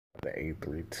The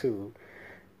 832.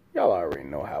 Y'all already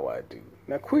know how I do.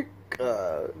 Now, quick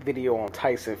video on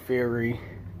Tyson Fury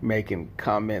making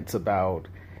comments about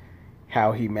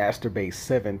how he masturbates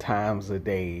 7 times a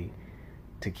day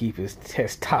to keep his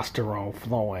testosterone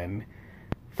flowing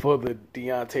for the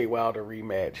Deontay Wilder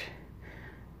rematch.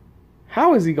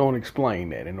 How is he going to explain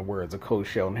that, in the words of Coach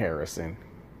Sheldon Harrison?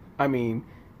 I mean,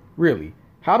 really,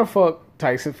 how the fuck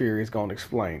Tyson Fury is going to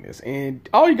explain this? And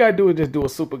all you got to do is just do a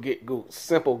simple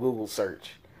Google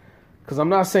search. Because I'm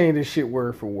not saying this shit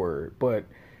word for word, but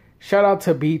shout out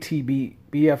to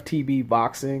BFTB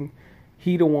Boxing.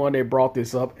 He the one that brought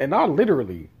this up. And I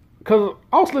literally, because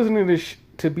I was listening to this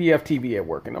to BFTB at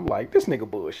work, and I'm like, this nigga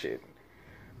bullshit.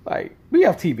 Like,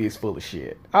 BFTB is full of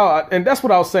shit. And that's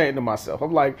what I was saying to myself.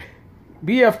 I'm like,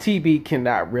 BFTB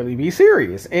cannot really be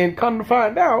serious. And come to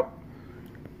find out,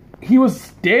 he was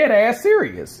dead ass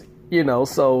serious. You know,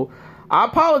 so I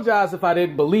apologize if I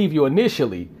didn't believe you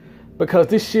initially, because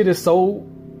this shit is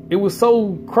it was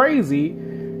so crazy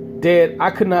that I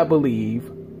could not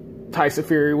believe Tyson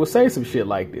Fury would say some shit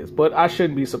like this. But I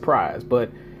shouldn't be surprised.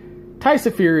 But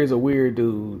Tyson Fury is a weird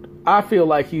dude. I feel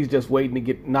like he's just waiting to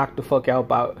get knocked the fuck out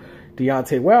by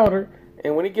Deontay Wilder.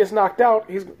 And when he gets knocked out,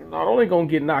 he's not only going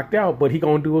to get knocked out, but he's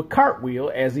going to do a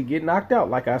cartwheel as he get knocked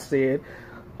out. Like I said,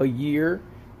 a year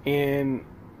and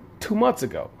 2 months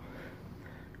ago.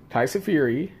 Tyson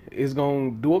Fury is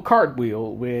going to do a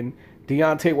cartwheel when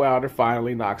Deontay Wilder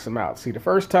finally knocks him out. See, the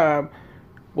first time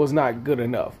was not good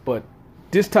enough, but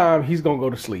this time he's going to go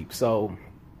to sleep. So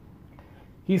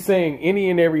he's saying any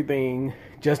and everything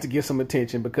just to get some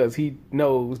attention, because he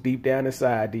knows deep down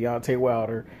inside Deontay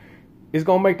Wilder is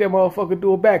going to make that motherfucker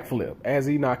do a backflip as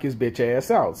he knock his bitch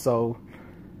ass out. So,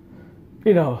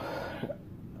 you know,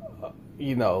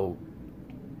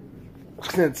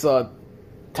 since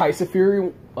Tyson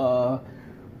Fury want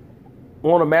to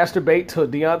masturbate to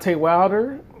Deontay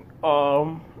Wilder,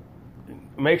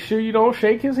 make sure you don't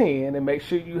shake his hand, and make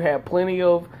sure you have plenty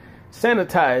of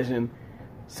sanitizing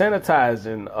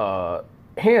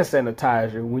hand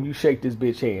sanitizer when you shake this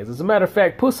bitch hands. As a matter of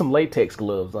fact, put some latex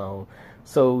gloves on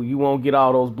so you won't get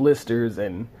all those blisters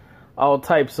and all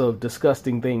types of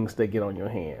disgusting things that get on your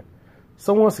hand.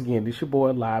 So once again, this your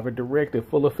boy live and direct in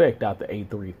full effect out the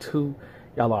 832.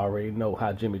 Y'all already know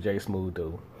how Jimmy J Smooth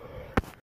do.